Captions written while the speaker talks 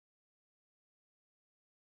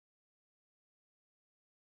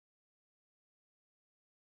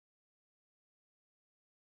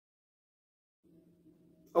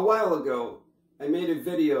A while ago, I made a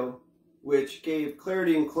video which gave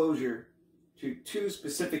clarity and closure to two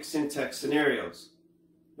specific syntax scenarios.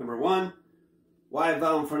 Number one, why a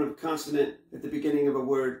vowel in front of a consonant at the beginning of a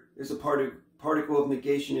word is a particle of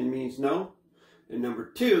negation and means no. And number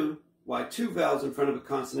two, why two vowels in front of a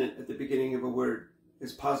consonant at the beginning of a word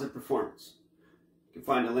is positive performance. You can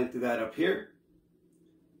find a link to that up here.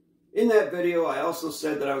 In that video, I also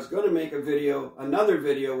said that I was going to make another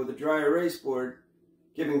video with a dry erase board,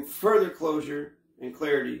 giving further closure and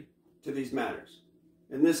clarity to these matters.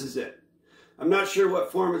 And this is it. I'm not sure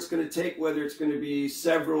what form it's going to take, whether it's going to be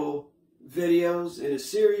several videos in a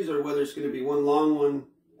series or whether it's going to be one long one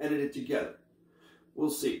edited together. We'll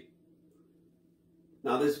see.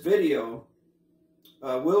 Now this video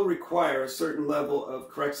will require a certain level of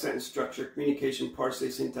correct sentence structure, communication, parse,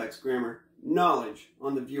 syntax, grammar, knowledge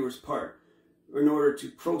on the viewer's part in order to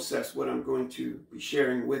process what I'm going to be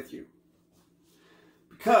sharing with you.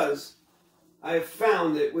 Because I have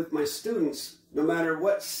found that with my students, no matter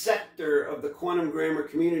what sector of the quantum grammar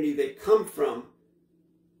community they come from,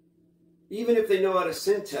 even if they know how to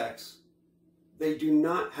syntax, they do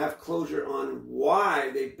not have closure on why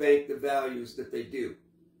they bank the values that they do.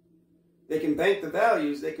 They can bank the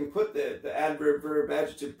values, they can put the adverb, verb,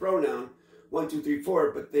 adjective, pronoun, 1, 2, 3,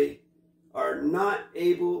 4, but they are not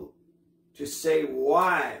able to say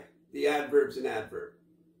why the adverb's an adverb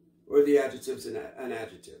or the adjective's an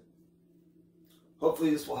adjective.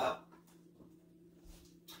 Hopefully this will help.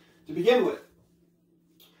 To begin with,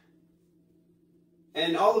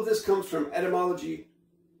 and all of this comes from Etymology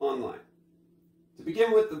Online. To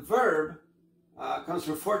begin with, the verb comes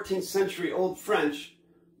from 14th century Old French,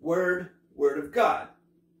 word of God.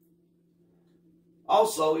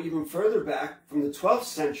 Also, even further back, from the 12th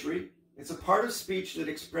century, it's a part of speech that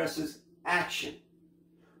expresses action.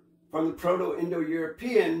 From the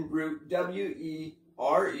Proto-Indo-European root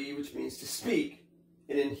W-E-R-E, which means to speak,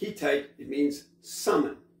 and in Hittite it means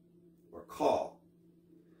summon or call.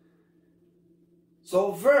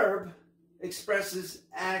 So a verb expresses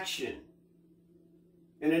action.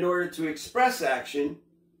 And in order to express action,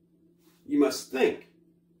 you must think.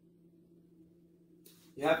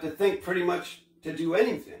 You have to think pretty much to do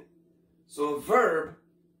anything. So a verb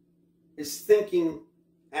is thinking,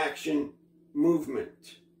 action,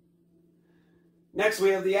 movement. Next we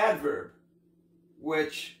have the adverb,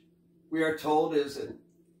 which we are told is an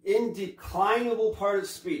indeclinable part of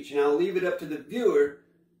speech. And I'll leave it up to the viewer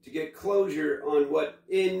to get closure on what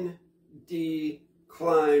indeclinable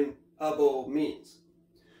means.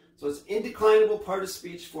 So it's indeclinable part of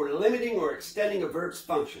speech for limiting or extending a verb's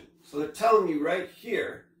function. So they're telling you right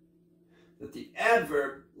here that the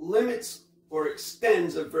adverb limits or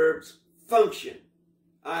extends a verb's function,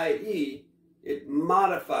 i.e., it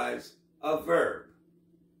modifies a verb.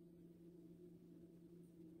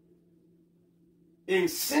 In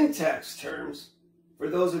syntax terms, for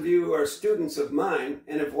those of you who are students of mine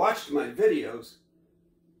and have watched my videos,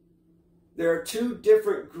 there are two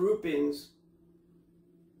different groupings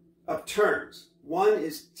of terms. One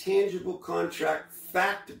is tangible contract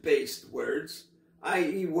fact-based words,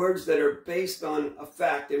 i.e. words that are based on a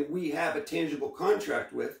fact and we have a tangible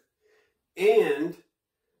contract with, and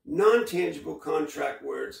non-tangible contract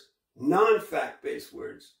words, non-fact-based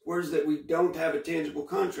words, words that we don't have a tangible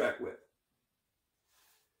contract with.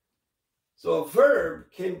 So a verb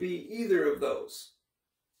can be either of those.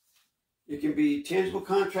 It can be tangible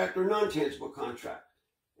contract or non-tangible contract.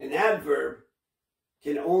 An adverb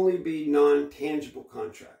can only be non-tangible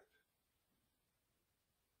contract.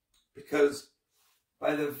 Because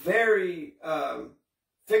by the very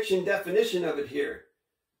fiction definition of it here,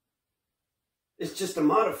 it's just a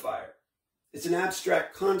modifier. It's an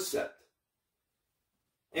abstract concept.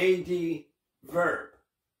 AD verb.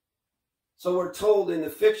 So we're told in the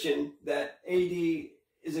fiction that AD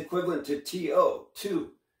is equivalent to TO,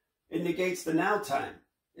 to. It negates the now time.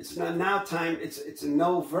 It's not now time, it's a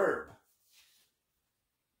no verb.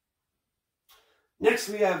 Next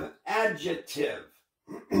we have adjective,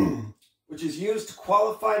 which is used to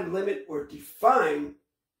qualify, limit, or define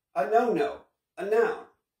a no-no, a noun.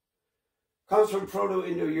 Comes from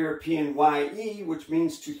Proto-Indo-European YE, which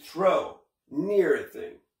means to throw near a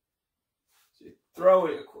thing. So you throw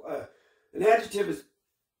it. An adjective is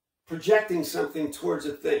projecting something towards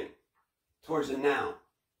a thing, towards a noun.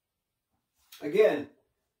 Again,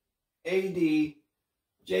 AD,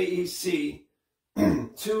 JEC,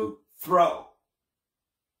 to throw.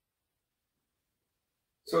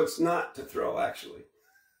 So it's not to throw, actually.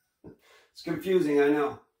 It's confusing, I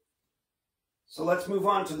know. So let's move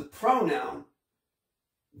on to the pronoun.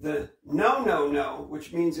 The no,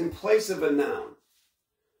 which means in place of a noun.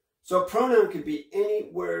 So a pronoun could be any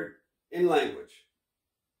word in language,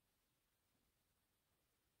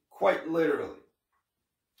 quite literally.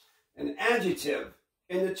 An adjective,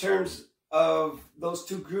 in the terms of those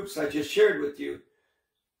two groups I just shared with you,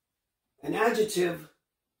 an adjective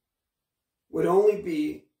would only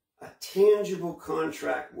be a tangible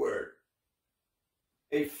contract word,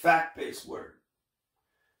 a fact-based word.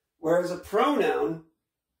 Whereas a pronoun,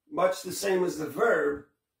 much the same as the verb,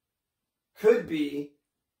 could be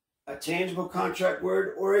a tangible contract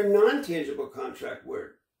word or a non-tangible contract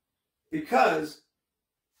word, because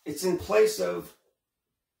it's in place of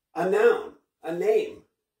a noun, a name.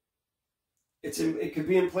 It could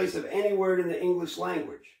be in place of any word in the English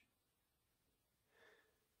language.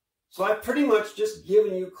 So I've pretty much just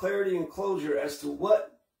given you clarity and closure as to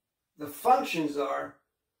what the functions are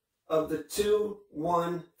of the 2,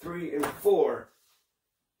 1, 3, and 4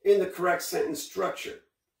 in the correct sentence structure.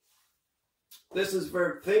 This is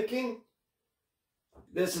verb thinking.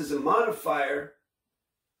 This is a modifier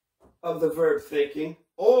of the verb thinking,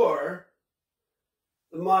 or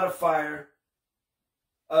the modifier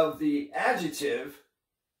of the adjective,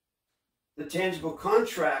 the tangible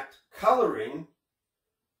contract coloring,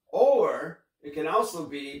 or it can also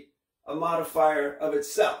be a modifier of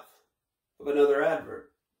itself, of another adverb.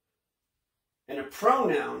 And a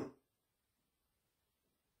pronoun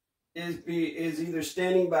is either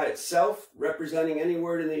standing by itself, representing any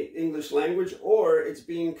word in the English language, or it's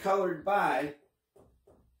being colored by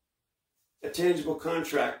a tangible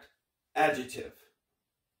contract adjective.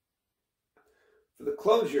 For the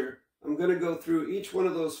closure, I'm going to go through each one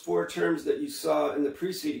of those 4 terms that you saw in the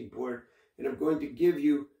preceding board, and I'm going to give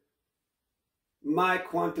you my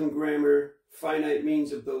quantum grammar finite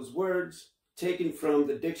means of those words, taken from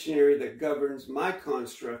the dictionary that governs my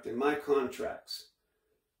construct and my contracts,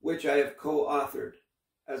 which I have co-authored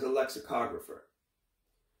as a lexicographer.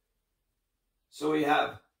 So we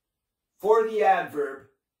have, for the adverb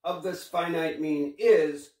of this finite mean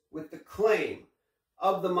is, with the claim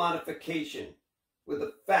of the modification, with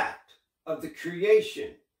the fact of the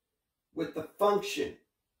creation, with the function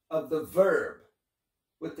of the verb,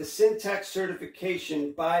 with the syntax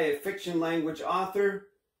certification by a fiction language author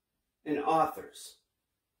and authors.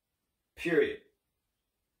 Period.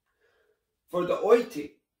 For the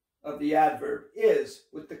oity of the adverb is,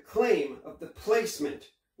 with the claim of the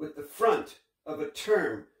placement, with the front of a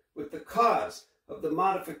term, with the cause of the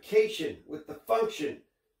modification, with the function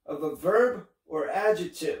of a verb or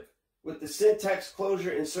adjective, with the syntax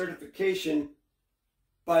closure and certification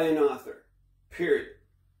by an author. Period.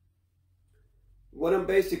 What I'm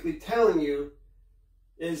basically telling you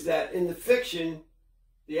is that in the fiction,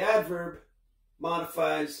 the adverb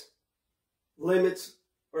modifies, limits,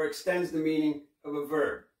 or extends the meaning of a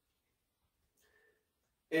verb.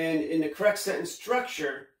 And in the correct sentence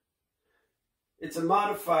structure, it's a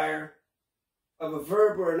modifier of a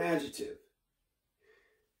verb or an adjective.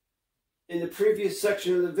 In the previous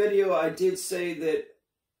section of the video, I did say that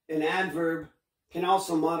an adverb can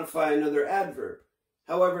also modify another adverb.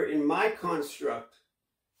 However, in my construct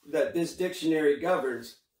that this dictionary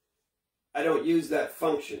governs, I don't use that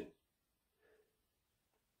function.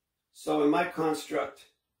 So in my construct,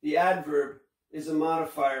 the adverb is a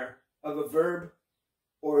modifier of a verb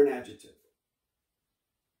or an adjective.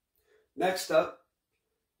 Next up,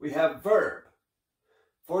 we have verb.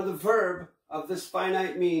 For the verb of this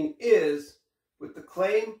finite mean is, with the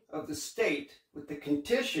claim of the state, with the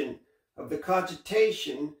condition of the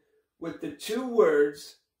cogitation, with the 2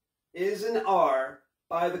 words is and are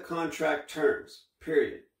by the contract terms.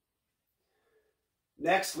 Period.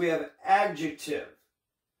 Next, we have adjective.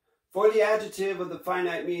 For the adjective of the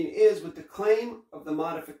finite mean is, with the claim of the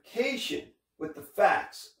modification, with the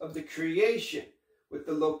facts of the creation, with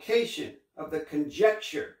the location of the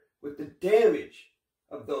conjecture, with the damage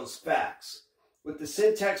of those facts, with the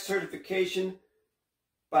syntax certification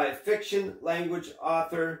by a fiction, language,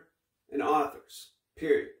 author, and authors.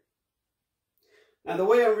 Period. Now, the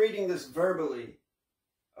way I'm reading this verbally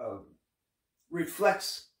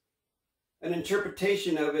reflects an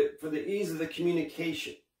interpretation of it for the ease of the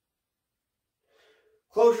communication.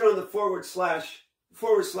 Closure on the forward slash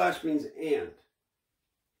means and.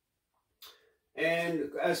 And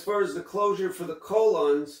as far as the closure for the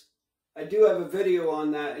colons, I do have a video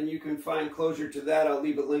on that, and you can find closure to that. I'll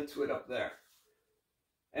leave a link to it up there.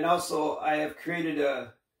 And also, I have created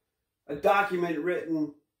a document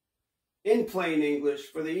written in plain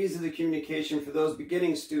English for the ease of the communication for those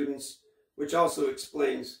beginning students, which also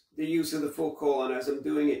explains the use of the full colon as I'm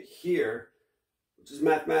doing it here, which is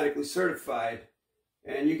mathematically certified.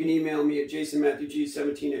 And you can email me at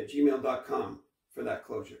jasonmatthewg17@gmail.com for that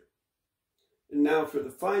closure. And now for the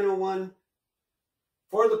final one,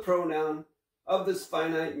 for the pronoun of this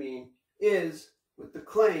finite mean is with the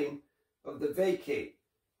claim of the vacate,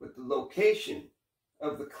 with the location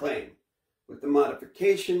of the claim, with the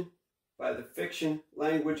modification by the fiction,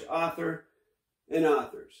 language, author, and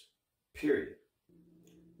authors, period.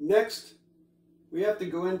 Next, we have to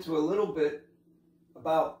go into a little bit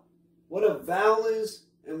about what a vowel is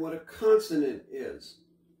and what a consonant is.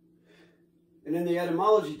 And in the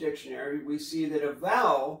etymology dictionary, we see that a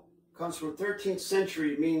vowel comes from 13th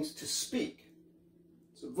century, means to speak.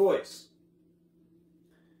 It's a voice.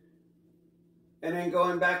 And then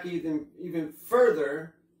going back even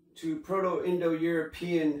further to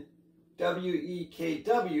Proto-Indo-European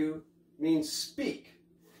WEKW means speak.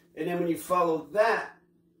 And then when you follow that,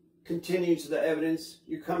 continue to the evidence,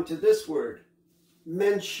 you come to this word,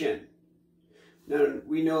 mention. Now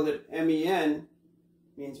we know that MEN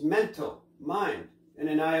means mental, mind, and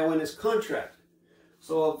an ION is contract.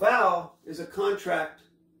 So a vowel is a contract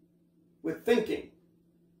with thinking.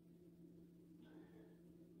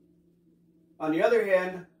 On the other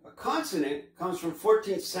hand, a consonant comes from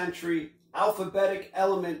 14th century alphabetic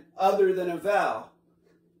element other than a vowel.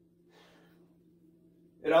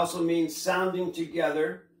 It also means sounding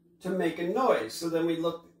together to make a noise. So then we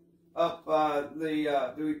look up,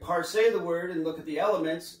 we parse the word and look at the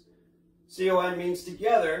elements. CON means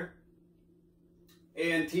together,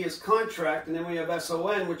 and T is contract, and then we have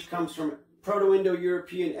SON, which comes from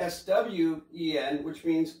Proto-Indo-European SWEN, which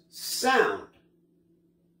means sound.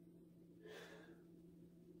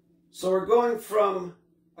 So we're going from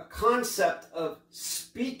a concept of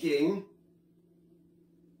speaking,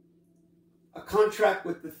 a contract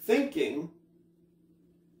with the thinking,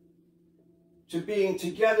 to being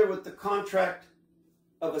together with the contract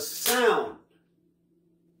of a sound.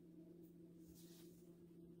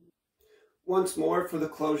 Once more, for the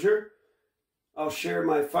closure, I'll share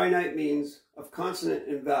my finite means of consonant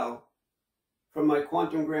and vowel from my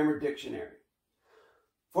Quantum Grammar Dictionary.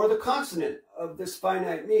 For the consonant of this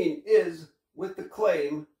finite mean is with the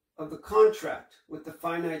claim of the contract, with the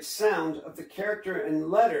finite sound of the character and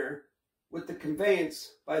letter, with the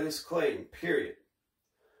conveyance by this claim, period.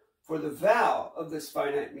 For the vowel of this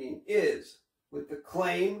finite mean is with the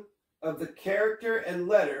claim of the character and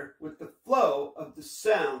letter, with the flow of the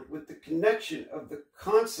sound, with the connection of the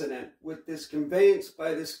consonant, with this conveyance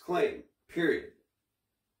by this claim, period.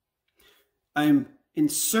 I'm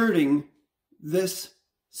inserting this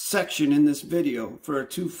section in this video for a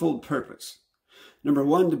twofold purpose. Number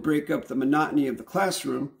one, to break up the monotony of the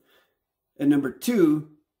classroom, and number two,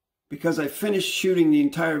 because I finished shooting the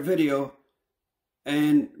entire video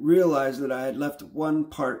and realized that I had left one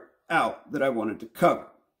part out that I wanted to cover.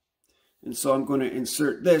 And so I'm going to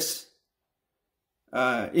insert this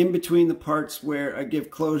in between the parts where I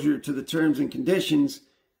give closure to the terms and conditions,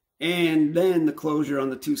 and then the closure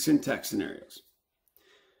on the two syntax scenarios.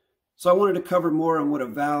 So I wanted to cover more on what a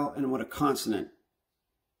vowel and what a consonant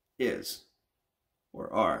is,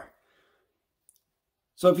 or are.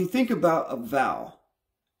 So if you think about a vowel,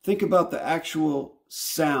 think about the actual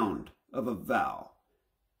sound of a vowel.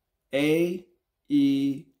 A,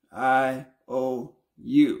 E, I, O,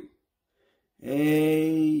 U. A,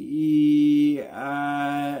 E,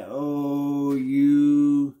 I, O,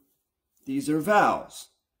 U. These are vowels.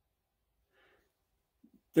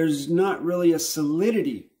 There's not really a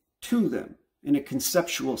solidity to them in a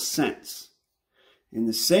conceptual sense. In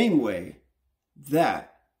the same way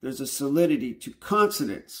that there's a solidity to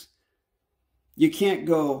consonants. You can't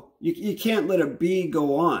let a B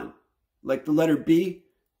go on. Like the letter B,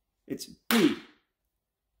 it's B.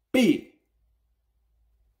 B.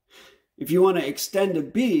 If you want to extend a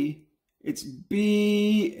B, it's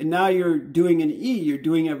B, and now you're doing an E. You're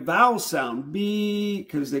doing a vowel sound, B,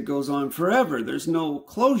 because it goes on forever. There's no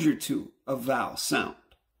closure to a vowel sound,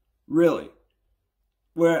 really.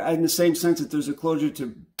 Where in the same sense that there's a closure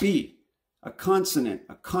to B, a consonant,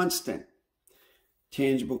 a constant,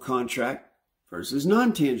 tangible contract versus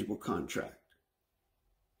non-tangible contract.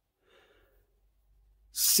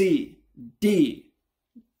 C, D.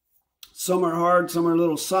 Some are hard, some are a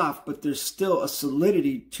little soft, but there's still a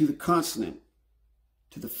solidity to the consonant,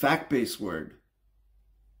 to the fact-based word,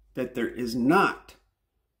 that there is not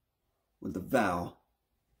with the vowel,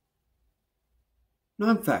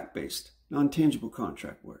 non-fact-based, non-tangible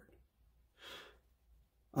contract word.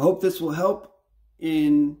 I hope this will help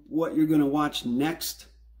in what you're going to watch next.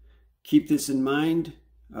 Keep this in mind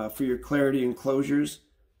for your clarity and closures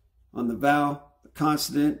on the vowel, the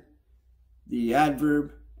consonant, the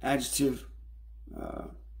adverb, adjective,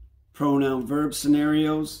 pronoun, verb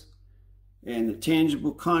scenarios, and the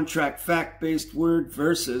tangible contract fact-based word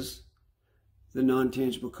versus the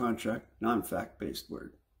non-tangible contract, non-fact-based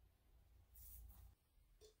word.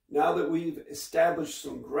 Now that we've established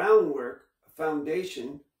some groundwork, a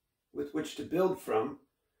foundation with which to build from,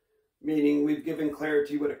 meaning we've given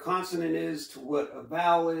clarity what a consonant is, to what a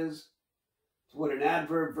vowel is, to what an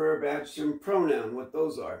adverb, verb, adjective, and pronoun, what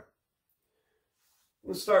those are.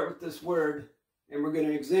 We'll start with this word, and we're going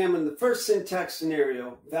to examine the first syntax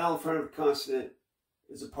scenario. Vowel in front of a consonant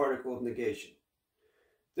is a particle of negation.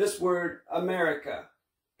 This word, America,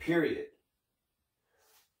 period.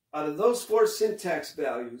 Out of those four syntax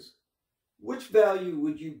values, which value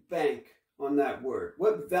would you bank on that word?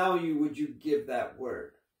 What value would you give that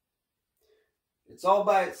word? It's all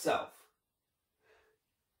by itself.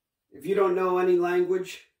 If you don't know any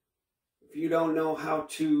language, if you don't know how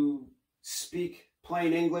to speak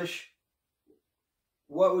plain English,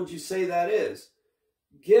 what would you say that is,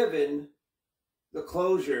 given the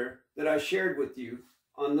closure that I shared with you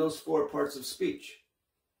on those four parts of speech?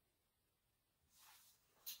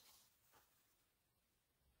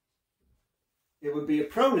 It would be a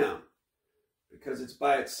pronoun because it's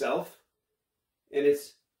by itself and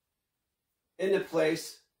it's in the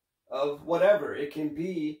place of whatever. It can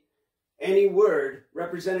be any word,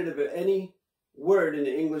 representative of any word in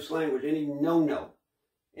the English language, any no-no,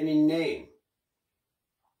 any name.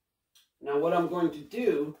 Now what I'm going to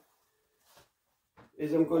do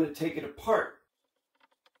is I'm going to take it apart.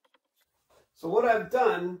 So what I've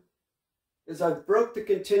done is I've broke the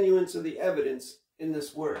continuance of the evidence in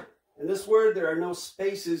this word. In this word, there are no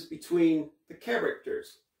spaces between the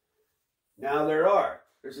characters. Now there are.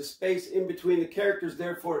 There's a space in between the characters,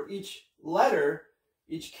 therefore each letter,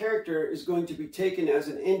 each character is going to be taken as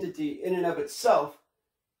an entity in and of itself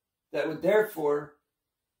that would therefore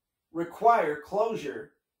require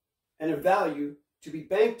closure and a value to be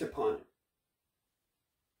banked upon it.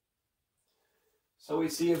 So we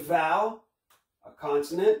see a vowel, a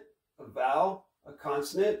consonant, a vowel, a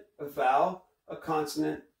consonant, a vowel, a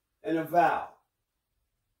consonant, and a vowel.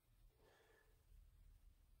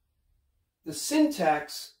 The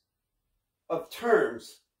syntax of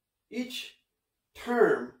terms, each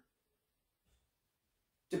term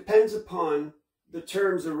depends upon the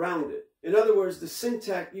terms around it. In other words, the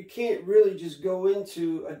syntax, you can't really just go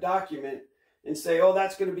into a document and say, oh,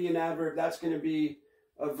 that's going to be an adverb, that's going to be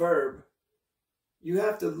a verb. You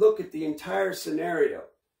have to look at the entire scenario.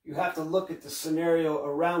 You have to look at the scenario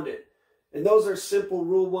around it. And those are simple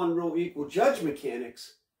rule one, rule equal judge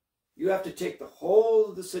mechanics. You have to take the whole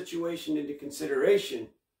of the situation into consideration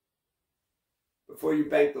before you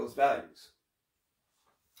bank those values.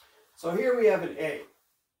 So here we have an A,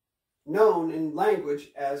 known in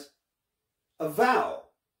language as a vowel.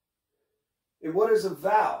 And what is a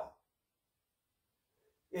vowel?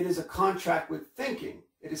 It is a contract with thinking.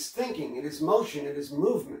 It is thinking, it is motion, it is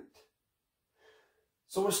movement.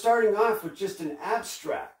 So we're starting off with just an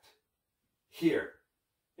abstract here.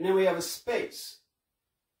 And then we have a space.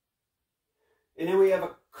 And then we have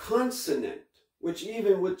a consonant, which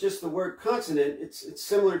even with just the word consonant, it's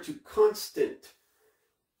similar to constant.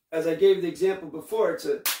 As I gave the example before, it's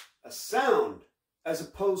a sound as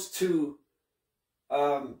opposed to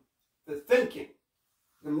the thinking,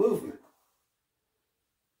 the movement.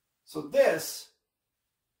 So this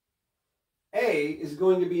A is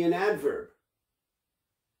going to be an adverb,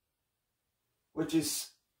 which is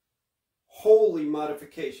wholly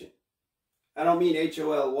modification. I don't mean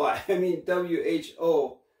H-O-L-Y. I mean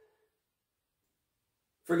W-H-O.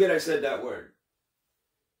 Forget I said that word.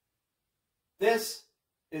 This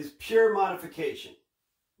is pure modification,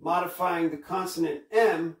 modifying the consonant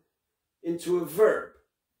M into a verb.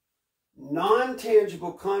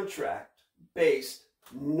 Non-tangible contract-based,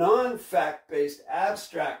 non-fact-based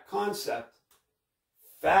abstract concept,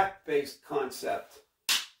 fact-based concept,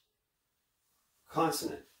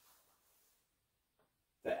 consonant.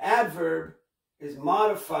 The adverb is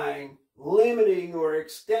modifying, limiting, or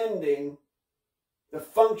extending the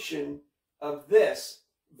function of this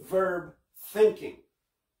verb thinking.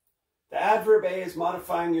 The adverb A is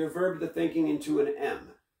modifying your verb the thinking into an M.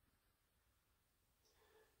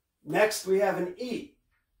 Next we have an E.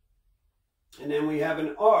 And then we have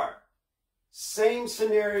an R. Same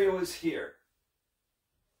scenario as here.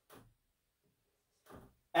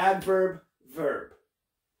 Adverb, verb.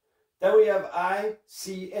 Then we have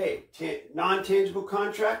I-C-A. Non-tangible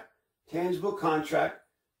contract, tangible contract,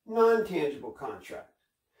 non-tangible contract.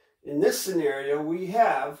 In this scenario, we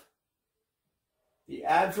have the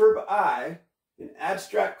adverb I, an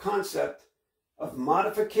abstract concept of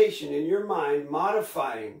modification in your mind,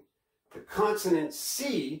 modifying the consonant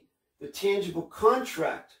C, the tangible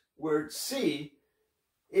contract word C,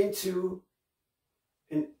 into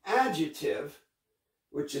an adjective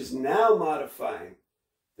which is now modifying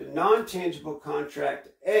the non-tangible contract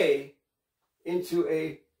A into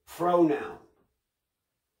a pronoun,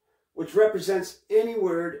 which represents any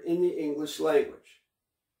word in the English language.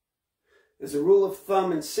 As a rule of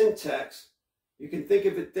thumb in syntax, you can think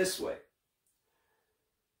of it this way.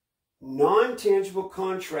 Non-tangible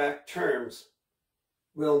contract terms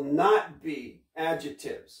will not be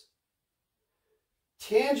adjectives.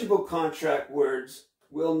 Tangible contract words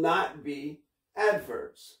will not be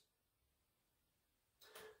adverbs.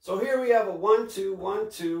 So here we have a 1-2,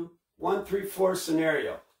 1-2, 1-3-4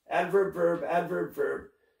 scenario. Adverb, verb, adverb, verb,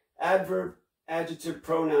 adverb, adjective,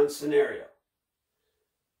 pronoun scenario.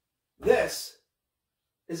 This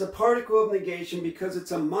is a particle of negation because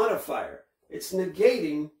it's a modifier. It's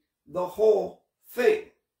negating the whole thing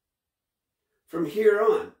from here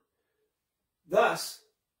on. Thus,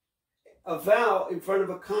 a vowel in front of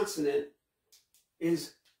a consonant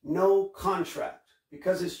is no contract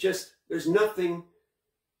because it's just, there's not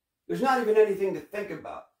even anything to think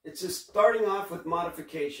about. It's just starting off with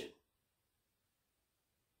modification.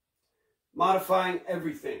 Modifying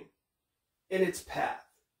everything in its path.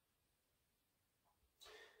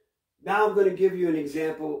 Now I'm going to give you an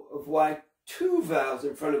example of why two vowels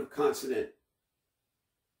in front of a consonant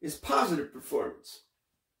is positive performance.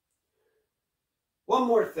 One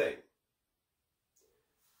more thing.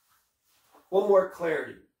 One more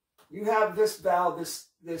clarity. You have this vowel,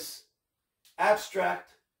 this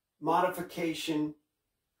abstract modification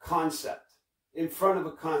concept in front of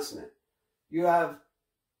a consonant. You have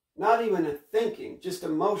not even a thinking, just a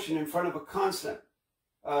motion in front of a consonant.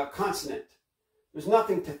 There's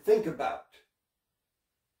nothing to think about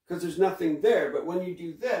because there's nothing there. But when you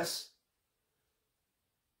do this,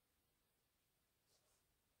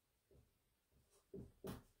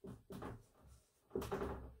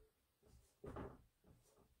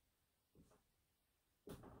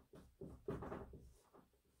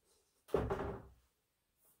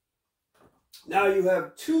 now you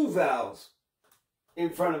have two vowels in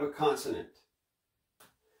front of a consonant.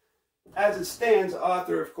 As it stands,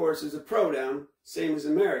 author, of course, is a pronoun, same as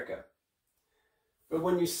America. But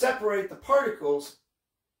when you separate the particles,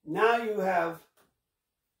 now you have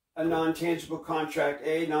a non-tangible contract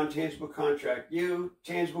A, non-tangible contract U,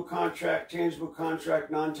 tangible contract,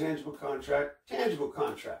 non-tangible contract, tangible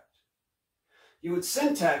contract. You would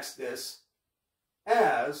syntax this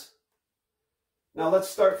as, now let's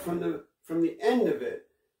start from the end of it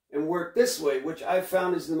and work this way, which I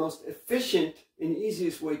found is the most efficient and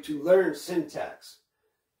easiest way to learn syntax.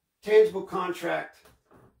 Tangible contract,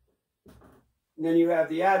 and then you have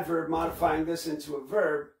the adverb modifying this into a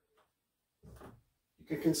verb. You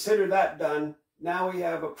can consider that done. Now we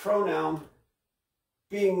have a pronoun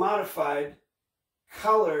being modified,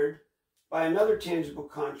 colored by another tangible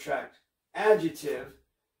contract, adjective.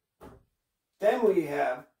 Then we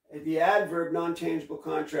have the adverb non-tangible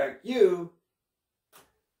contract U.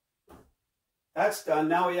 That's done.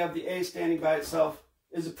 Now we have the A standing by itself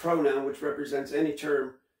is a pronoun which represents any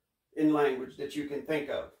term in language that you can think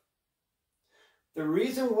of. The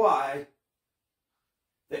reason why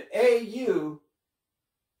the AU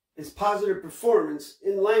is positive performance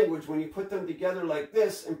in language when you put them together like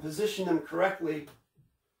this and position them correctly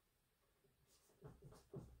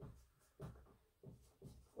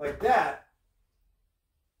like that,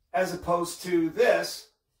 as opposed to this,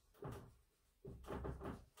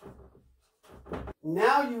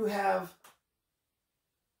 now you have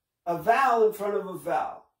a vowel in front of a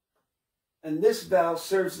vowel. And this vowel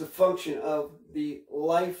serves the function of the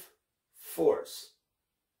life force.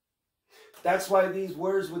 That's why these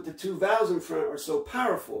words with the two vowels in front are so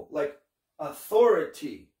powerful, like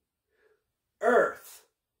authority, earth,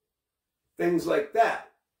 things like that.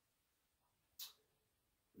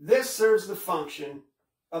 This serves the function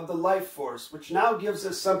of the life force, which now gives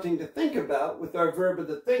us something to think about with our verb of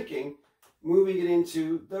the thinking, moving it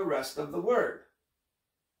into the rest of the word.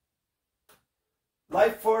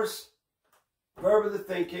 Life force, verb of the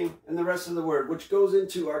thinking, and the rest of the word, which goes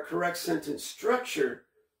into our correct sentence structure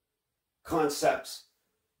concepts,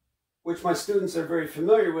 which my students are very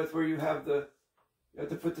familiar with, where you have to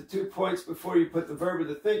put the 2 points before you put the verb of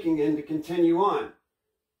the thinking in to continue on.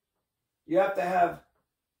 You have to have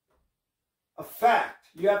a fact.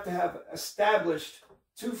 You have to have established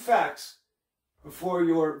 2 facts before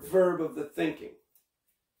your verb of the thinking.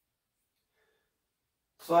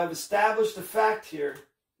 So I've established a fact here.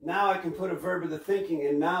 Now I can put a verb of the thinking,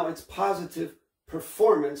 and now it's positive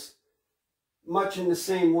performance, much in the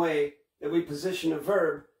same way that we position a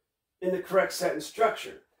verb in the correct sentence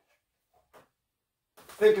structure.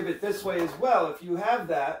 Think of it this way as well. If you have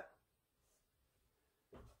that,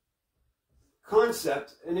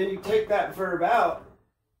 concept, and then you take that verb out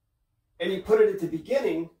and you put it at the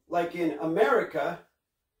beginning, like in America,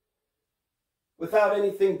 without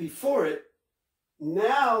anything before it,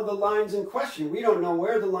 now the line's in question. We don't know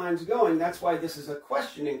where the line's going. That's why this is a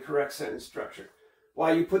question in correct sentence structure.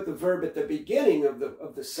 Why you put the verb at the beginning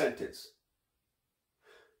of the sentence.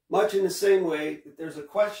 Much in the same way that there's a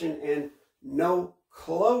question and no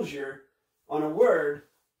closure on a word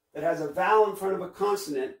that has a vowel in front of a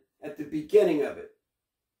consonant at the beginning of it.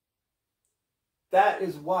 That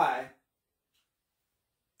is why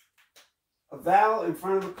a vowel in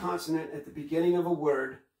front of a consonant at the beginning of a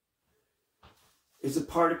word is a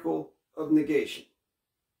particle of negation.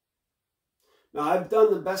 Now, I've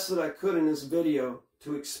done the best that I could in this video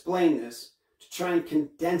to explain this, to try and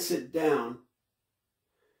condense it down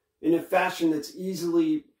in a fashion that's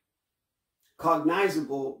easily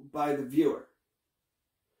cognizable by the viewer.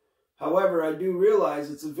 However, I do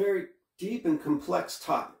realize it's a very deep and complex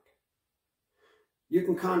topic. You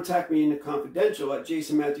can contact me in the confidential at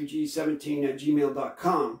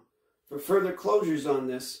jasonmatthewg17@gmail.com for further closures on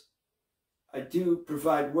this. I do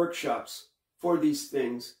provide workshops for these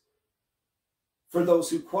things for those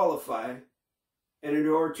who qualify, and in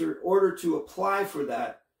order to apply for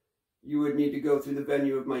that, you would need to go through the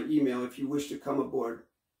venue of my email if you wish to come aboard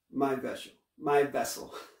my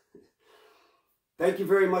vessel. Thank you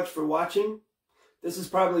very much for watching. This is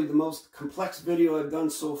probably the most complex video I've done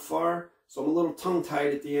so far, so I'm a little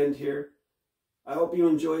tongue-tied at the end here. I hope you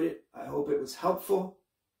enjoyed it. I hope it was helpful,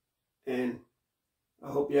 and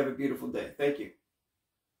I hope you have a beautiful day. Thank you.